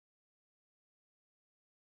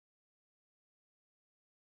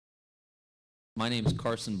My name is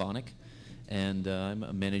Carson Boneck, and I'm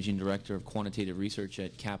a managing director of Quantitative Research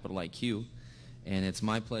at Capital IQ. And it's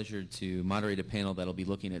my pleasure to moderate a panel that will be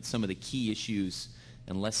looking at some of the key issues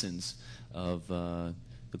and lessons of the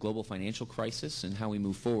global financial crisis and how we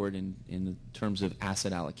move forward in terms of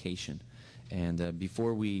asset allocation. And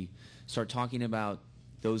before we start talking about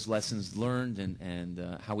those lessons learned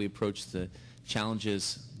and how we approach the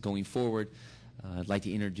challenges going forward, I'd like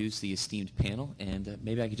to introduce the esteemed panel, and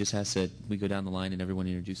maybe I could just ask that we go down the line and everyone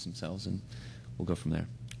introduce themselves, and we'll go from there.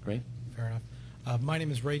 Ray? Fair enough. My name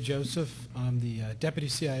is Ray Joseph. I'm the Deputy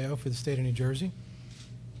CIO for the state of New Jersey.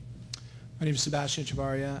 My name is Sebastian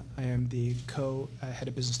Echavarria. I am the co-head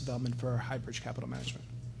of business development for Highbridge Capital Management.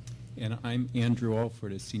 And I'm Andrew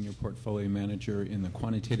Alford, a senior portfolio manager in the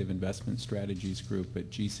Quantitative Investment Strategies group at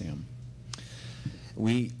GSAM.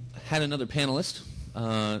 We had another panelist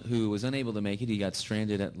who was unable to make it. He got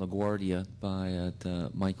stranded at LaGuardia by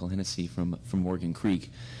Michael Hennessy from Morgan Creek.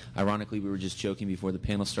 Ironically, we were just joking before the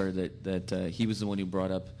panel started that he was the one who brought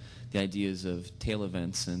up the ideas of tail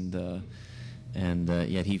events, and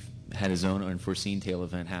yet he had his own unforeseen tail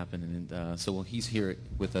event happen, and so he's here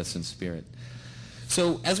with us in spirit.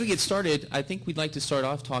 So as we get started, I think we'd like to start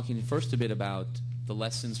off talking first a bit about the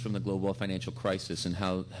lessons from the global financial crisis and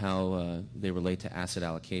how they relate to asset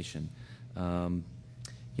allocation.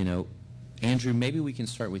 Andrew, maybe we can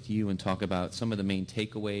start with you and talk about some of the main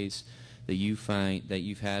takeaways that you find that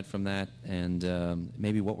you've had from that, and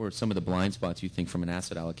maybe what were some of the blind spots you think from an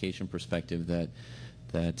asset allocation perspective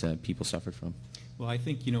that people suffered from. Well, I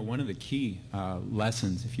think one of the key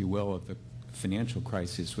lessons, if you will, of the financial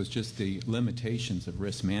crisis was just the limitations of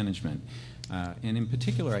risk management. And in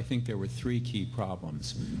particular, I think there were three key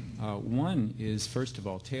problems. One is, first of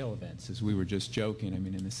all, tail events, as we were just joking. I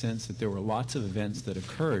mean, in the sense that there were lots of events that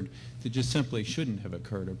occurred that just simply shouldn't have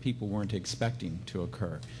occurred or people weren't expecting to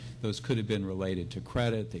occur. Those could have been related to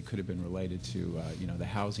credit. They could have been related to, the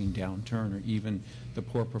housing downturn, or even the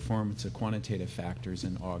poor performance of quantitative factors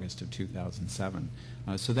in August of 2007.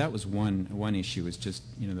 So that was one issue, is just,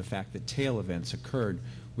 the fact that tail events occurred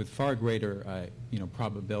with far greater,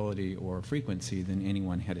 probability or frequency than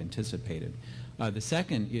anyone had anticipated. The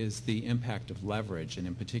second is the impact of leverage, and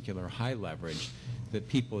in particular high leverage, that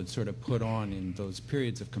people had sort of put on in those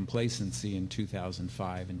periods of complacency in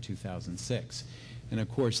 2005 and 2006. And of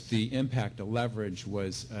course, the impact of leverage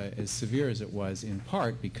was as severe as it was in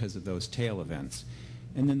part because of those tail events.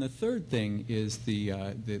 And then the third thing is the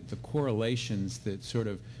correlations that sort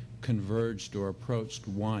of converged or approached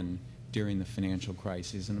one during the financial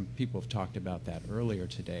crisis. And people have talked about that earlier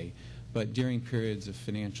today. But during periods of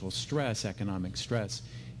financial stress, economic stress,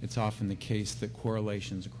 it's often the case that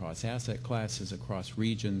correlations across asset classes, across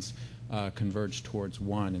regions, converge towards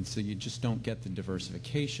one, and so you just don't get the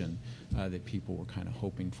diversification that people were kind of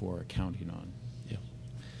hoping for or counting on. Yeah.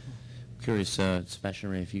 Curious, Sebastian,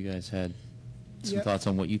 Ray, if you guys had some thoughts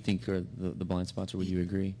on what you think are the blind spots, or would you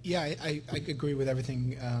agree? Yeah, I agree with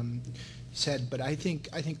everything said, but I think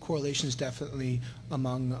correlations definitely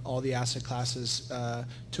among all the asset classes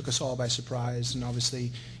took us all by surprise. And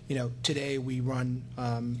obviously, today we run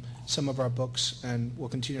some of our books, and we'll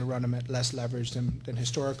continue to run them at less leverage than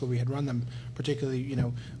historically we had run them. Particularly,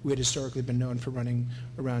 we had historically been known for running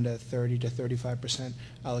around a 30 to 35%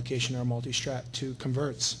 allocation or multi-strat to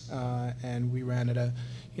converts, and we ran at a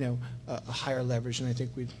higher leverage, and I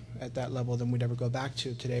think at that level than we'd ever go back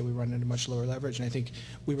to. Today we run at a much lower leverage, and I think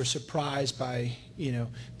we were surprised by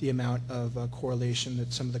the amount of correlation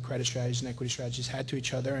that some of the credit strategies and equity strategies had to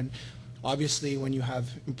each other. And obviously, when you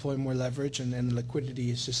employ more leverage and the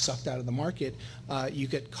liquidity is just sucked out of the market, you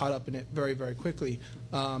get caught up in it very, very quickly.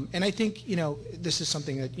 And I think this is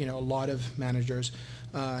something that a lot of managers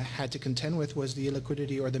had to contend with, was the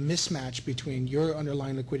illiquidity or the mismatch between your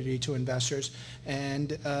underlying liquidity to investors and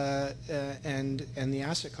the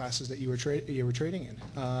asset classes that you were trading in.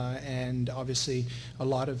 And obviously, a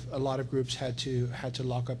lot of groups had to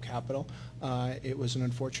lock up capital. It was an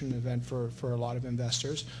unfortunate event for a lot of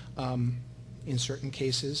investors. In certain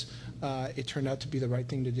cases, it turned out to be the right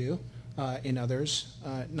thing to do. In others,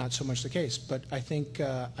 not so much the case. But I think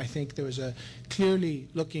there was a clearly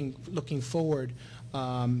looking forward.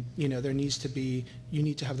 There needs to be, you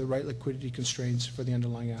need to have the right liquidity constraints for the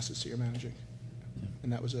underlying assets that you're managing,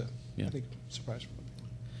 and that was I think, surprise.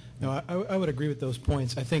 No, I would agree with those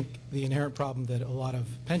points. I think the inherent problem that a lot of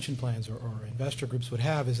pension plans or investor groups would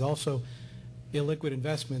have is also illiquid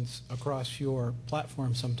investments across your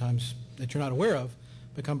platform sometimes that you're not aware of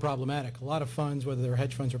become problematic. A lot of funds, whether they're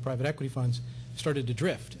hedge funds or private equity funds, started to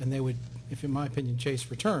drift, and they would, if in my opinion, chase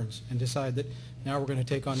returns and decide that now we're going to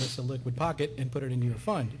take on this illiquid pocket and put it into your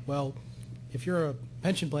fund. Well, if you're a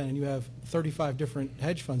pension plan and you have 35 different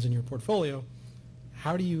hedge funds in your portfolio,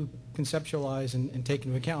 how do you conceptualize and take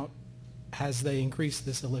into account as they increase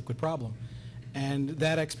this illiquid problem? And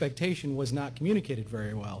that expectation was not communicated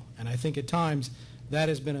very well. And I think at times that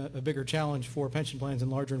has been a bigger challenge for pension plans and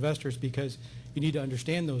larger investors, because you need to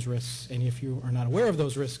understand those risks, and if you are not aware of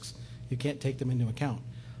those risks, you can't take them into account.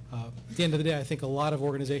 At the end of the day, I think a lot of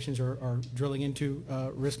organizations are drilling into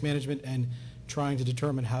risk management and trying to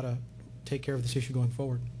determine how to take care of this issue going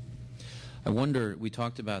forward. I wonder, we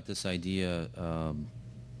talked about this idea,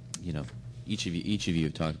 each of you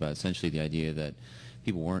have talked about essentially the idea that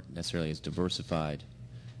people weren't necessarily as diversified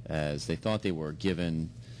as they thought they were, given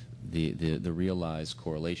the realized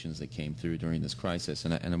correlations that came through during this crisis.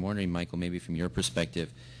 And I'm wondering, Michael, maybe from your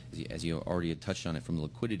perspective, as you already had touched on it from the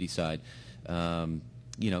liquidity side,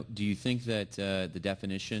 do you think that the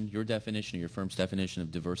definition, your definition or your firm's definition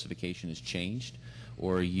of diversification has changed?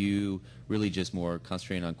 Or are you really just more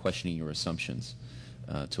concentrating on questioning your assumptions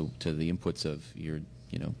to the inputs of your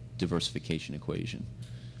diversification equation?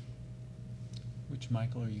 Which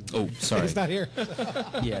Michael are you? Oh, sorry. He's not here.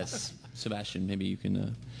 Yes. Sebastian, maybe you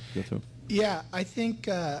can go through. Yeah, I think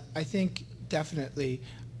definitely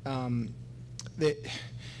that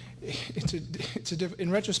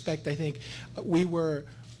in retrospect, I think we were.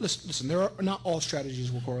 Listen, not all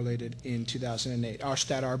strategies were correlated in 2008.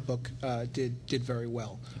 Our book did very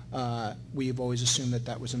well. We've always assumed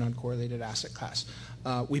that was an uncorrelated asset class.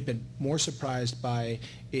 We've been more surprised by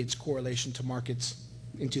its correlation to markets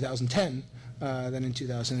in 2010 than in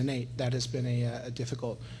 2008. That has been a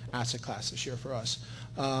difficult asset class this year for us.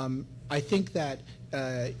 I think that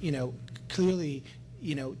clearly,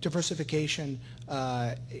 diversification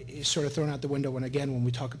is sort of thrown out the window when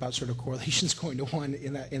we talk about sort of correlations going to one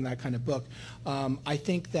in that kind of book. I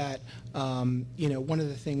think that one of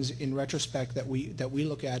the things in retrospect that we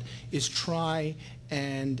look at is try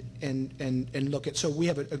and look at. So we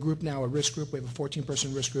have a group now, a risk group. We have a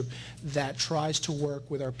 14-person risk group that tries to work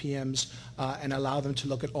with our PMs and allow them to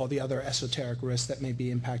look at all the other esoteric risks that may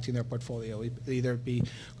be impacting their portfolio. Either it be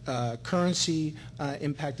currency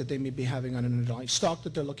impact that they may be having on an underlying stock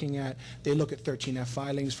that they're looking at. They look at 13F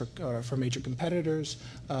filings for major competitors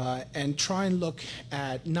and try and look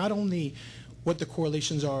at not only what the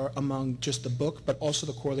correlations are among just the book, but also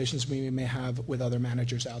the correlations we may have with other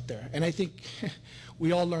managers out there. And I think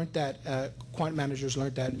we all learned that, quant managers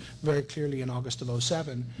learned that very clearly in August of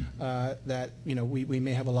 2007, that we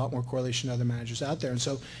may have a lot more correlation to other managers out there. And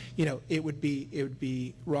so, it would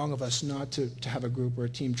be wrong of us not to have a group or a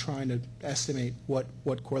team trying to estimate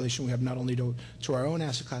what correlation we have not only to our own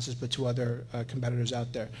asset classes, but to other competitors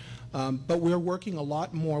out there. But we're working a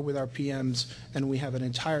lot more with our PMs, and we have an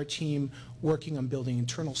entire team working on building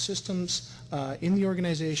internal systems in the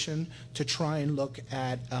organization to try and look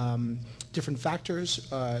at different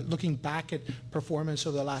factors, looking back at performance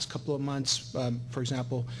over the last couple of months. For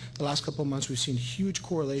example, the last couple of months we've seen huge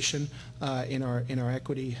correlation in our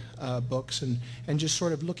equity books, and just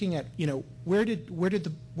sort of looking at where did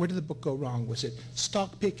the book go wrong? Was it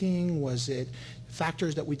stock picking? Was it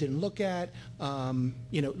factors that we didn't look at,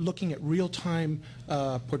 looking at real-time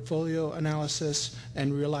portfolio analysis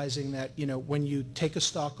and realizing that, when you take a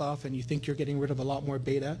stock off and you think you're getting rid of a lot more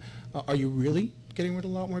beta, are you really getting rid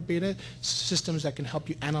of a lot more beta? Systems that can help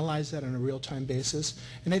you analyze that on a real-time basis.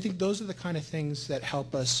 And I think those are the kind of things that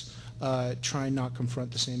help us try and not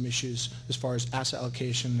confront the same issues as far as asset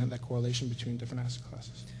allocation and that correlation between different asset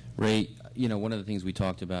classes. Ray, one of the things we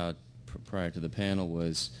talked about prior to the panel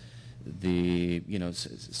was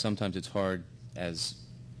sometimes it's hard as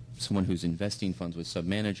someone who's investing funds with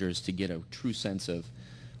sub-managers to get a true sense of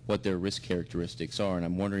what their risk characteristics are. And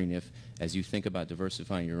I'm wondering if, as you think about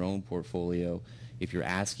diversifying your own portfolio, if you're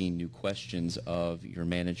asking new questions of your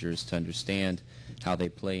managers to understand how they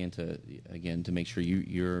play into, again, to make sure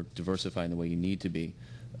you're diversifying the way you need to be.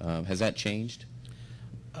 Has that changed?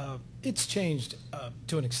 It's changed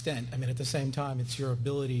to an extent. I mean, at the same time, it's your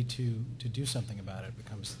ability to do something about it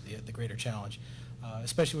becomes the greater challenge.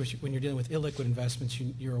 Especially when you're dealing with illiquid investments,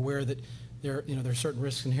 you're aware that there are certain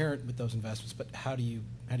risks inherent with those investments. But how do you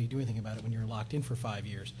do anything about it when you're locked in for 5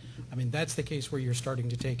 years? I mean, that's the case where you're starting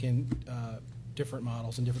to take in different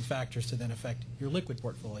models and different factors to then affect your liquid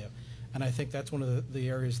portfolio. And I think that's one of the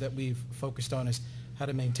areas that we've focused on, is how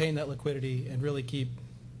to maintain that liquidity and really keep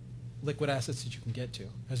liquid assets that you can get to,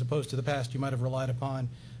 as opposed to the past. You might have relied upon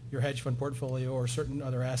your hedge fund portfolio or certain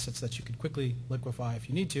other assets that you could quickly liquefy if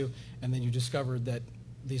you need to, and then you discovered that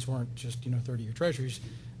these weren't just 30-year treasuries.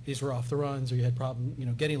 These were off the runs, or you had problem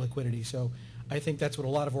getting liquidity. So I think that's what a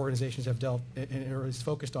lot of organizations have dealt or is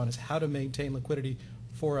focused on, is how to maintain liquidity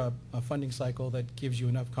for a funding cycle that gives you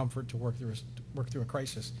enough comfort to work through a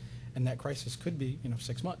crisis, and that crisis could be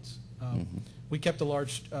 6 months. We kept a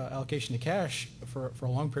large allocation to cash for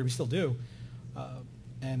a long period. We still do,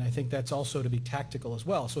 and I think that's also to be tactical as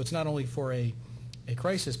well. So it's not only for a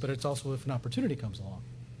crisis, but it's also if an opportunity comes along,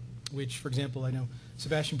 which, for example, I know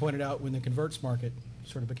Sebastian pointed out when the converts market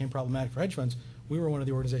sort of became problematic for hedge funds, we were one of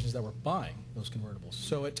the organizations that were buying those convertibles.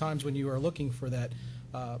 So at times when you are looking for that,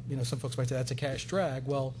 some folks might say that's a cash drag.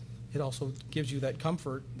 Well, it also gives you that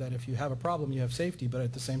comfort that if you have a problem, you have safety, but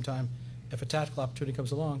at the same time, if a tactical opportunity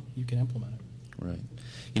comes along, you can implement it.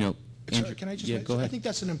 Right. Sorry, can I just go ahead. I think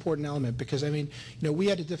that's an important element because, we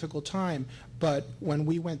had a difficult time, but when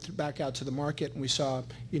we went back out to the market and we saw,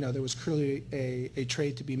 there was clearly a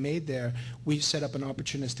trade to be made there, we set up an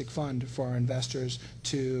opportunistic fund for our investors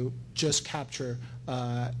to just capture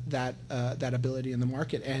that ability in the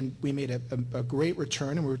market. And we made a great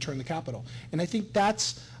return, and we returned the capital. And I think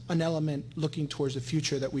that's an element looking towards the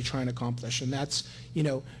future that we try and accomplish, and that's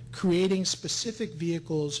creating specific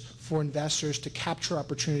vehicles for investors to capture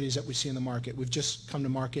opportunities that we see in the market. We've just come to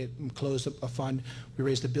market and closed a fund. We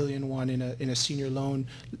raised $1.1 billion in a senior loan,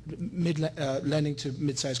 lending to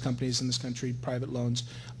mid-sized companies in this country, private loans.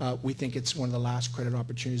 We think it's one of the last credit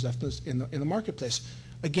opportunities left in the marketplace.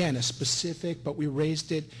 Again, a specific, but we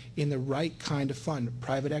raised it in the right kind of fund,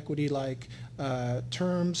 private equity-like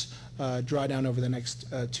terms, drawdown over the next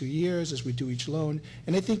 2 years as we do each loan.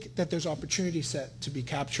 And I think that there's opportunity set to be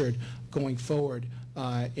captured going forward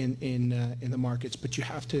in the markets, but you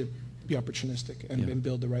have to be opportunistic and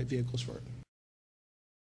build the right vehicles for it.